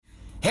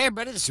Hey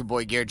everybody, this is your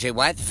boy Garrett J.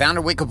 White, the founder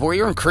of Wake Up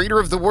Warrior and creator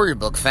of the Warrior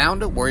Book,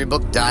 found at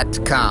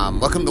warriorbook.com.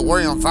 Welcome to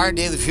Warrior on Fire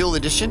Daily Fuel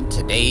Edition.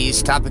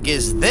 Today's topic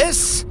is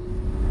this: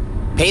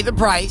 pay the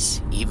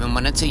price even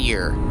when it's a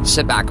year.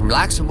 Sit back and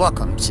relax and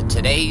welcome to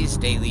today's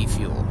Daily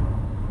Fuel.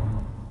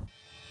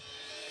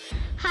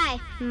 Hi,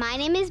 my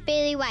name is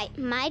Bailey White.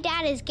 My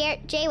dad is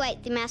Garrett J.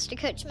 White, the Master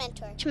Coach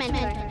Mentor.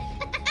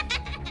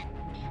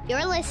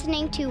 You're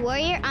listening to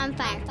Warrior on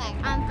Fire.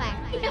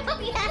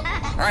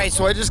 Alright,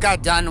 so I just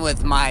got done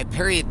with my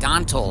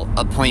periodontal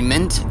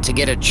appointment to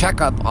get a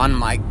checkup on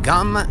my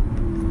gum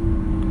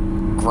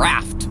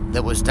graft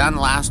that was done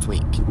last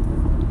week.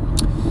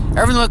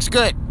 Everything looks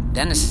good.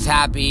 Dentist is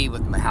happy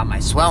with how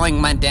my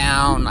swelling went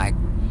down.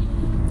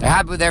 They're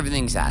happy with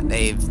everything's at.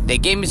 They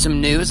gave me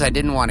some news I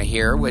didn't want to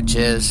hear, which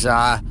is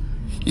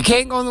you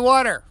can't go in the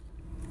water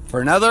for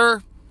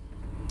another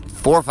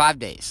 4 or 5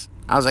 days.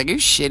 I was like, are you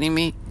shitting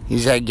me?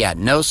 He's like, yeah,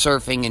 no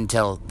surfing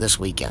until this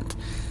weekend.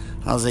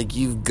 I was like,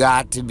 you've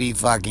got to be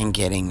fucking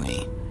kidding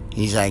me.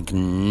 He's like,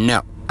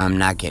 no, I'm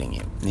not kidding you.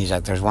 And he's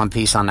like, there's one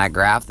piece on that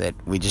graft that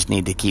we just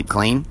need to keep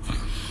clean.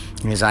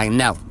 He's like,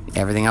 no,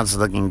 everything else is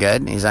looking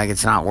good. He's like,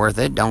 it's not worth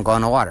it. Don't go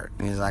in the water.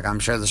 He's like, I'm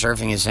sure the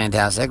surfing is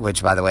fantastic,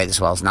 which, by the way, the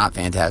swell's not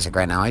fantastic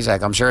right now. He's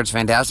like, I'm sure it's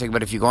fantastic,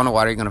 but if you go in the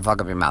water, you're going to fuck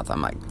up your mouth.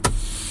 I'm like,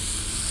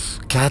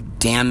 God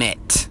damn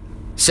it.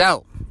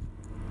 So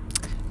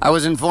I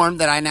was informed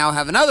that I now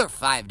have another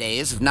 5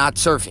 days of not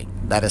surfing.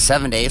 That is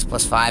 7 days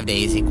plus 5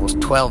 days equals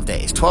 12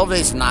 days. 12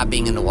 days of not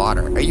being in the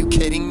water. Are you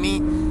kidding me?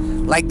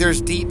 Like,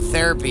 there's deep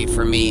therapy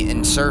for me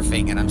in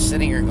surfing, and I'm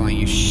sitting here going,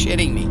 you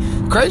shitting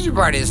me. Crazy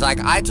part is, like,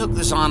 I took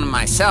this on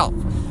myself.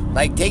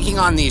 Like, taking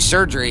on these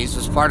surgeries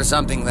was part of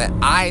something that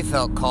I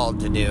felt called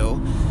to do,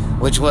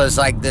 which was,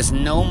 like, this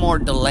no more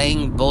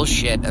delaying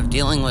bullshit of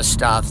dealing with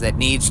stuff that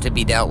needs to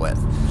be dealt with.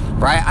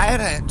 Right? I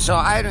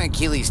had an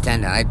Achilles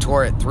tendon. I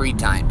tore it 3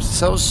 times.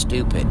 So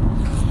stupid.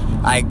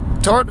 I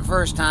tore it the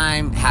first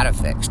time, had it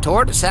fixed.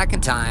 Tore it the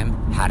second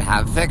time, had to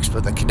have it fixed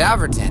with a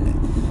cadaver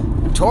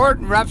tendon. Tore it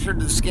and ruptured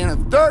the skin a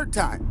 3rd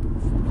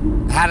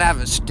time. Had to have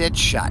a stitch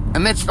shut.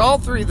 Amidst all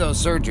 3 of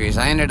those surgeries,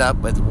 I ended up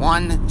with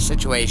one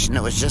situation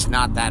that was just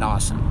not that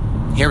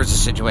awesome. Here was the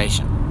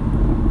situation.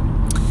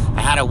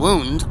 I had a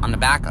wound on the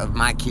back of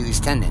my Achilles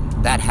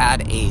tendon that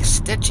had a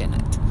stitch in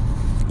it.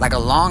 Like a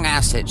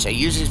long-ass stitch. They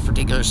use these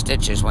particular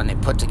stitches when they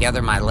put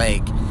together my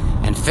leg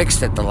and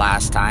fixed it the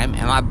last time,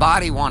 and my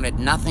body wanted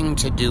nothing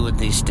to do with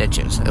these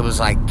stitches. It was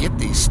like, get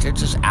these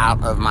stitches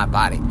out of my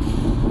body.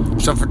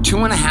 So for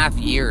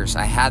 2.5 years,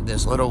 I had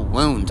this little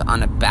wound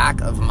on the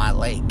back of my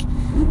leg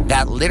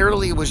that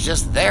literally was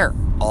just there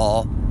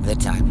all the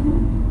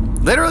time.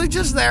 Literally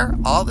just there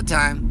all the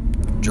time,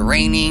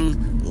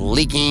 draining,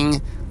 leaking,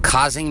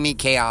 causing me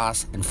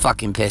chaos, and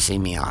fucking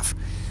pissing me off.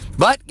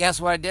 But guess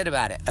what I did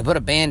about it? I put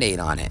a Band-Aid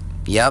on it.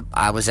 Yep,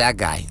 I was that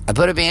guy. I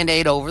put a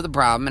Band-Aid over the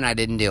problem and I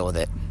didn't deal with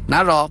it.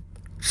 Not at all.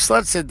 Just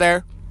let it sit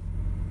there.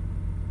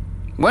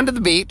 Went to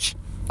the beach.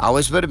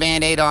 Always put a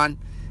Band-Aid on.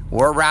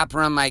 Wore a wrap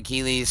around my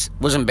Achilles.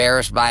 Was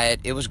embarrassed by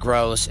it. It was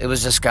gross. It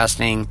was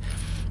disgusting.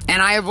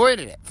 And I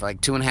avoided it for like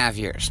 2.5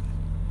 years.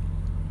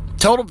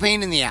 Total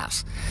pain in the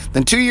ass.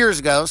 Then 2 years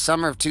ago,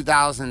 summer of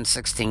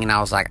 2016, I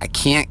was like, I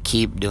can't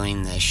keep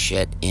doing this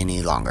shit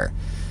any longer.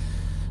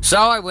 So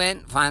I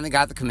finally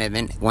got the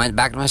commitment, went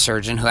back to my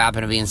surgeon, who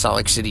happened to be in Salt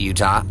Lake City,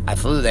 Utah. I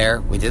flew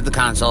there. We did the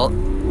consult.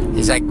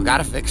 He's like, we got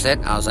to fix it.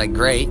 I was like,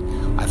 great.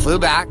 I flew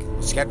back,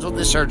 scheduled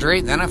the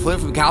surgery. Then I flew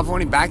from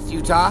California back to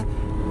Utah.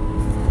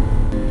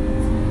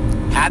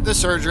 Had the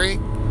surgery,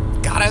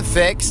 got it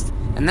fixed,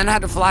 and then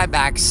had to fly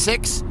back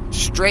 6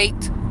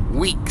 straight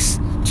weeks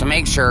to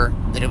make sure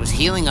that it was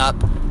healing up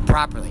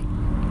properly.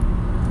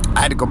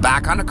 I had to go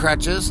back on the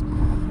crutches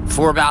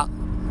for about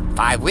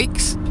 5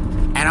 weeks,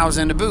 and I was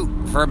in the boot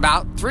for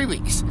about 3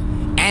 weeks.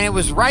 And it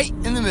was right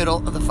in the middle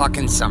of the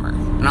fucking summer.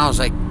 And I was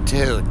like,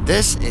 dude,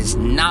 this is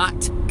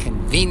not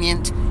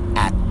convenient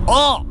at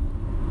all.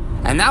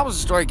 And that was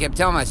the story I kept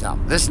telling myself.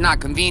 This is not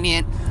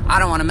convenient. I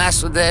don't want to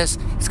mess with this.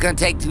 It's going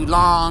to take too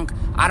long.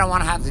 I don't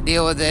want to have to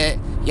deal with it.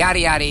 Yada,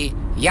 yada,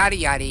 yada,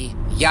 yada,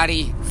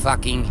 yada,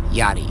 fucking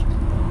yada.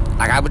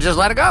 Like, I would just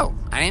let it go.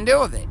 I didn't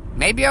deal with it.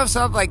 Maybe you have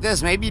stuff like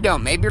this. Maybe you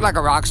don't. Maybe you're like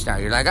a rock star.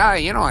 You're like,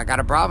 I got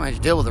a problem. I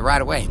just deal with it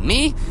right away.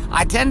 Me,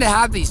 I tend to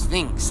have these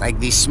things, like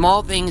these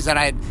small things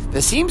that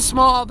seem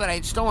small, but I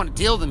just don't want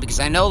to deal with them because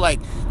I know,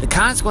 like, the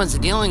consequence of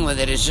dealing with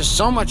it is just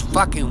so much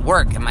fucking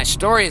work. And my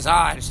story is,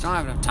 I just don't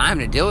have enough time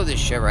to deal with this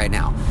shit right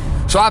now.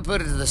 So I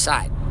put it to the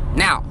side.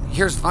 Now,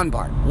 here's the fun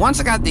part. Once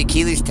I got the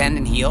Achilles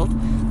tendon healed,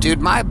 dude,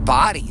 my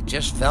body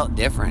just felt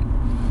different.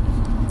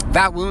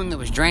 That wound that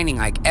was draining,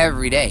 like,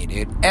 every day,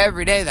 dude.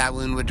 Every day that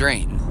wound would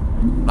drain.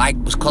 Like,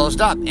 was closed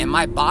up, and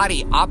my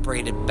body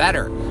operated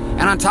better.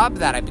 And on top of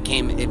that, it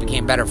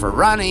became better for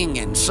running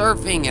and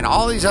surfing and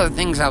all these other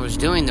things I was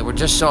doing that were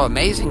just so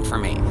amazing for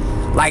me.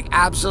 Like,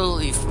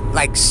 absolutely,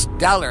 like,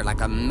 stellar, like,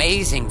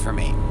 amazing for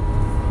me.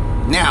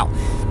 Now,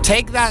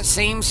 take that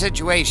same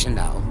situation,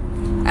 though,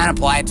 and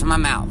apply it to my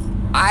mouth.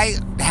 I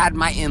had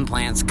my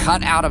implants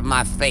cut out of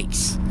my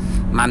face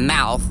my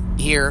mouth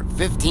here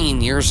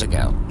 15 years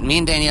ago. Me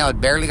and Danielle had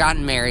barely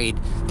gotten married.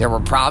 There were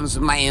problems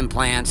with my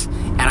implants,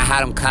 and I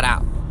had them cut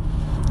out.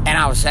 And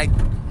I was like,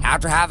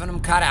 after having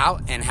them cut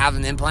out and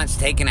having the implants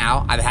taken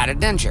out, I've had a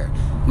denture.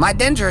 My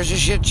denture is a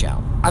shit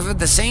show. I've had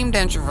the same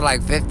denture for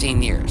like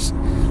 15 years.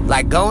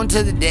 Like going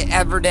to the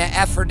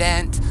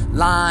Efferdent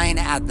line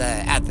at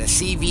the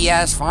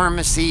CVS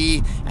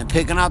pharmacy and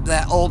picking up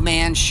that old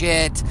man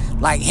shit.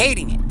 Like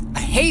hating it.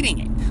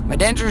 My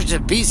denture is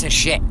just a piece of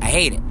shit. I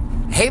hate it.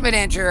 I hate my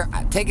denture.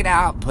 I take it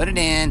out, put it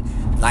in.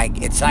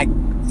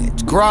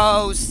 It's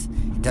gross.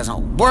 It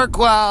doesn't work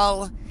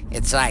well.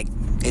 It's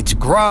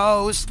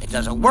gross. It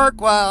doesn't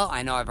work well.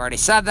 I know I've already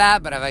said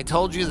that, but have I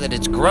told you that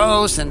it's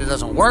gross and it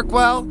doesn't work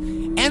well?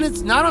 And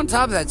it's not on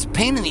top of that. It's a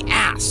pain in the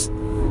ass.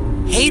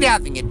 Hate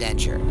having a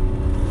denture.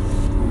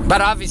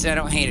 But obviously I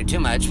don't hate it too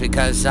much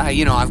because,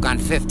 I've gone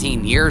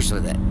 15 years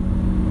with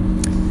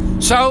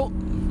it. So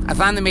I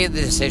finally made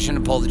the decision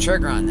to pull the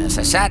trigger on this.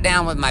 I sat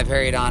down with my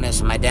periodontist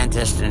and my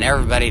dentist and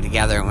everybody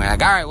together, and we're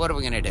like, all right, what are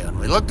we going to do? And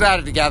we looked at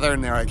it together,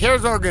 and they're like,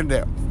 here's what we're going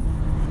to do.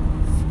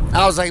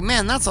 I was like,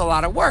 man, that's a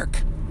lot of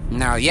work.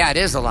 No, yeah, it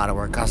is a lot of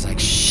work. I was like,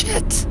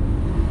 shit.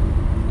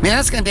 Man,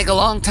 that's going to take a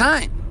long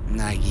time. I'm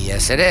like,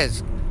 yes, it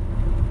is.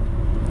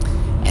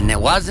 And it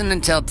wasn't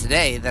until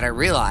today that I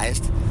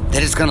realized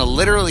that it's going to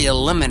literally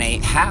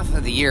eliminate half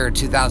of the year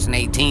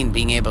 2018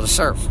 being able to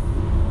surf.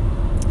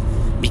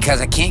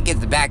 Because I can't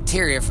get the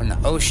bacteria from the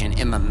ocean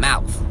in my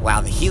mouth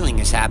while the healing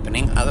is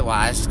happening.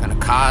 Otherwise, it's going to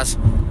cause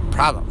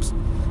problems,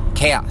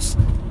 chaos,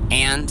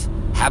 and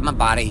have my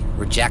body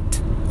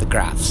reject the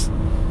grafts.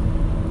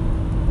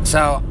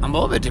 So I'm a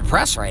little bit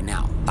depressed right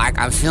now. Like,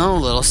 I'm feeling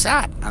a little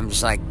sad. I'm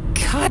just like,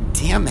 God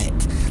damn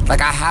it.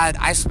 Like,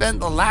 I spent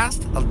the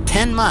last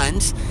 10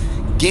 months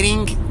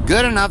getting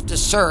good enough to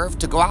surf,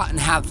 to go out and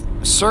have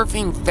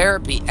surfing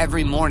therapy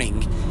every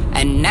morning.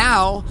 And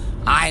now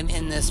I'm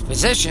in this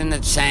position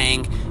that's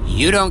saying,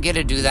 you don't get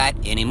to do that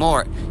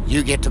anymore.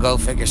 You get to go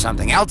figure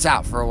something else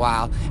out for a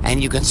while,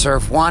 and you can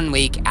surf 1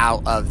 week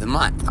out of the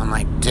month. I'm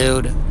like,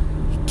 dude,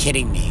 you're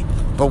kidding me.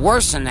 But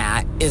worse than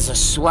that is the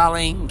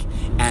swelling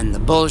and the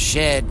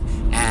bullshit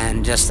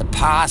and just the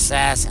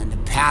process and the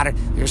pattern.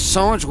 There's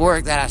so much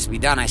work that has to be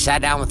done. I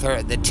sat down with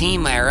the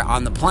team there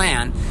on the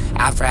plan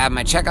after I had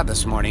my checkup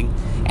this morning,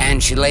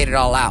 and she laid it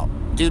all out.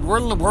 Dude,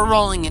 we're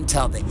rolling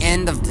until the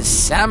end of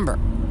December.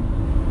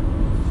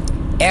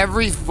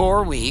 Every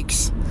 4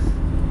 weeks,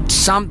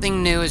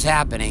 something new is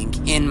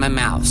happening in my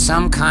mouth.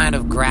 Some kind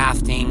of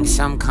grafting,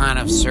 some kind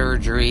of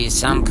surgery,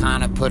 some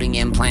kind of putting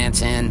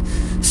implants in,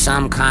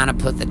 some kind of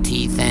put the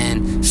teeth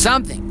in,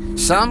 something.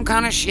 Some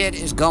kind of shit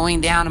is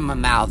going down in my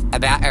mouth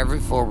about every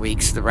 4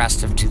 weeks the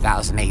rest of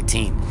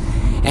 2018.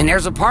 And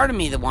there's a part of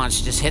me that wants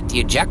to just hit the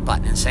eject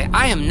button and say,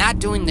 I am not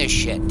doing this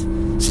shit.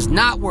 This is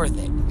not worth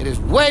it. It is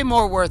way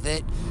more worth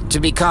it to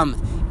become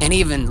an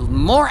even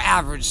more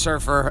average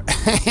surfer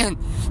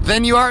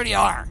than you already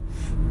are.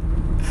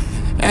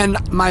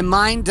 And my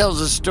mind tells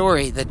a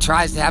story that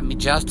tries to have me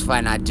justify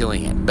not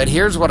doing it. But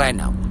here's what I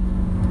know.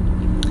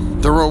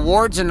 The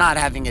rewards of not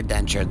having a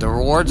denture, the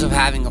rewards of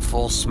having a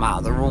full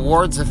smile, the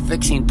rewards of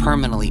fixing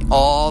permanently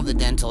all the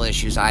dental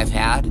issues I've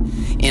had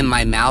in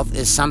my mouth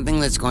is something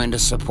that's going to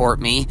support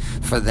me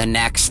for the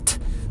next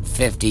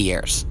 50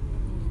 years.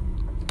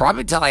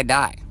 Probably till I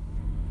die.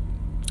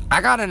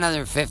 I got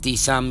another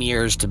 50-some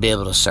years to be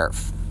able to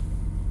surf.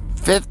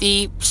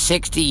 50,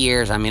 60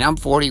 years. I mean, I'm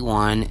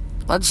 41.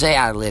 Let's say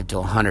I live to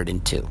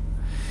 102.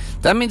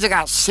 That means I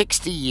got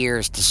 60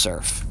 years to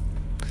surf.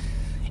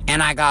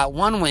 And I got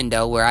one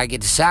window where I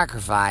get to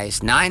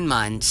sacrifice 9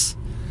 months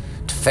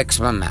to fix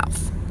my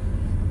mouth.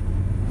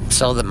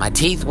 So that my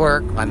teeth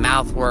work, my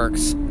mouth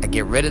works, I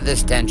get rid of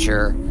this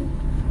denture,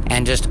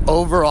 and just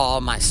overall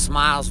my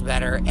smile's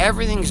better,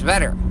 everything's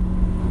better.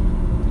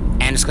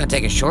 And it's going to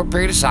take a short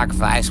period of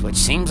sacrifice, which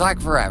seems like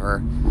forever,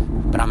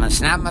 but I'm going to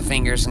snap my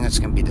fingers and it's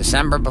going to be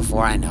December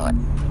before I know it.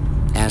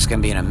 And it's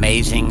going to be an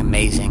amazing,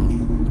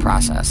 amazing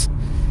process.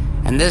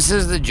 And this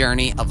is the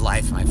journey of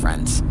life, my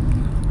friends.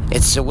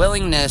 It's the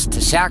willingness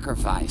to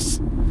sacrifice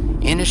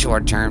in the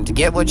short term to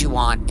get what you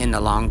want in the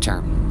long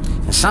term.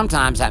 And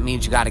sometimes that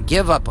means you got to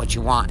give up what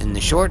you want in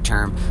the short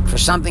term for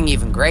something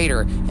even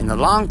greater in the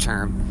long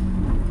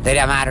term that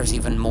matters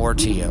even more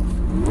to you.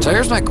 So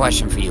here's my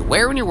question for you.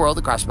 Where in your world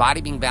across body,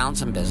 being,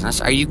 balance, and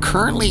business are you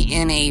currently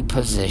in a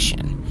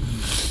position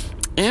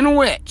in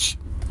which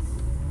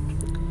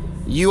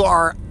you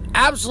are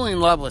absolutely in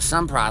love with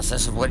some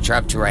process of what you're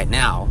up to right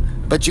now,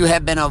 but you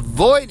have been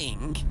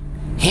avoiding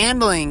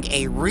handling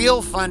a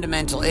real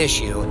fundamental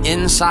issue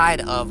inside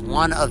of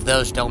one of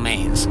those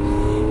domains?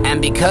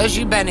 And because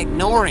you've been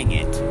ignoring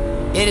it,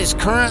 it is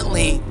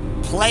currently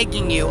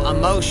plaguing you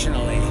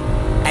emotionally,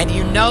 and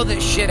you know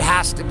that shit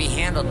has to be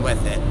handled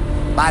with it.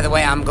 By the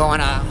way, I'm going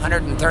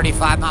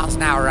 135 miles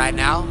an hour right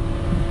now.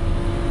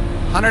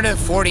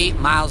 140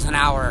 miles an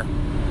hour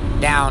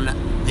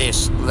down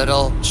this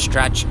little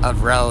stretch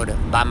of road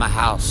by my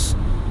house,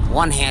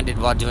 one-handed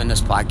while doing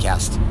this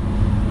podcast.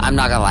 I'm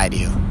not gonna lie to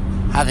you.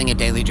 Having a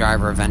daily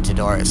driver of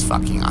Aventador is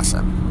fucking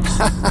awesome.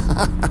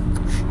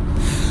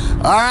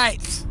 All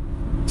right.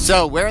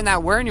 So, where in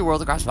your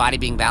world across body,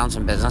 being, balance,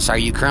 and business are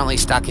you currently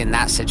stuck in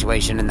that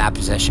situation, in that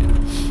position?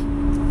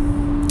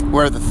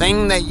 Where the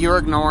thing that you're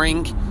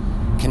ignoring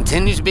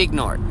continues to be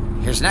ignored.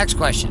 Here's the next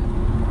question.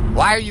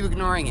 Why are you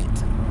ignoring it?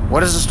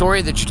 What is the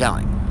story that you're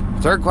telling?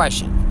 Third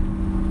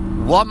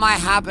question. What might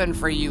happen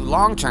for you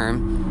long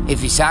term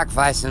if you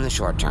sacrifice in the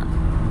short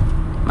term?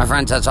 My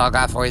friends, that's all I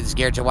got for you. This is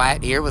Garrett J.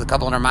 Wyatt here with a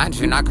couple of reminders.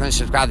 If you're not currently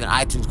subscribed to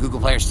iTunes, Google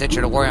Play, or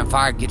Stitcher to Warrior on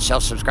Fire, get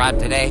yourself subscribed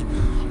today.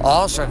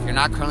 Also, if you're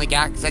not currently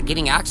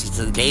getting access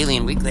to the daily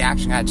and weekly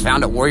action guides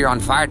found at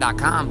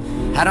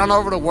warrioronfire.com, head on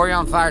over to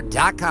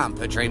warrioronfire.com,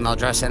 put your email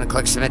address in and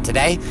click submit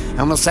today,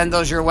 and we'll send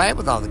those your way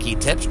with all the key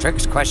tips,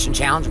 tricks, question,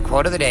 challenge, and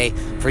quote of the day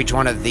for each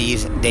one of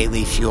these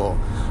daily fuel.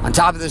 On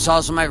top of this,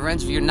 also, my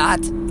friends, if you're not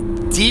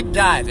deep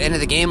dive into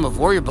the game of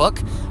Warrior Book,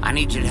 I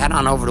need you to head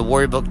on over to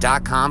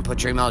warriorbook.com,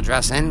 put your email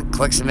address in,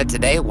 click submit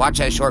today, watch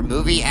that short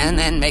movie, and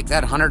then make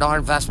that $100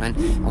 investment,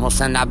 and we'll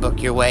send that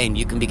book your way, and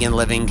you can begin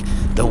living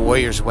the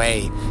Warrior's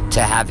way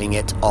to having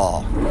it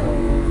all.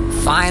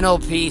 Final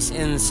piece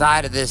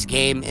inside of this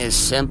game is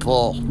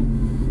simple.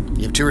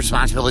 You have two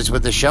responsibilities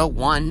with the show.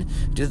 One,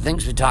 do the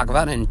things we talk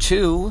about. And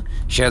two,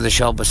 share the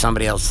show with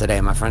somebody else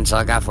today. My friends, all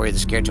I got for you.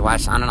 This is Garrett J.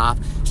 Wyatt signing off.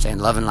 Stay in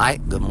love and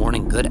light. Good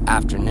morning, good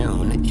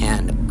afternoon,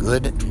 and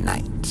good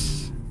night.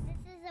 This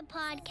is a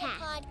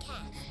podcast.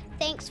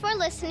 Thanks for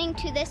listening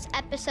to this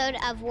episode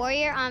of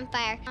Warrior on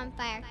Fire.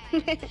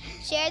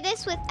 Share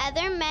this with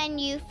other men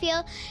you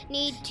feel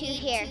need to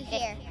hear.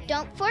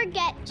 Don't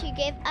forget to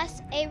give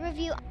us a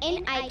review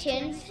in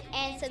iTunes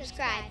and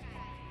subscribe.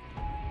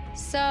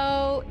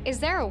 So, is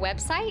there a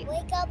website?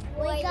 Wake up,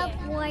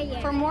 Warrior.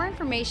 For more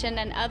information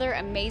and other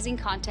amazing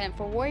content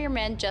for warrior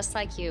men just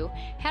like you,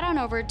 head on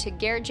over to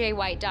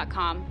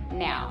GarrettJWhite.com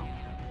now.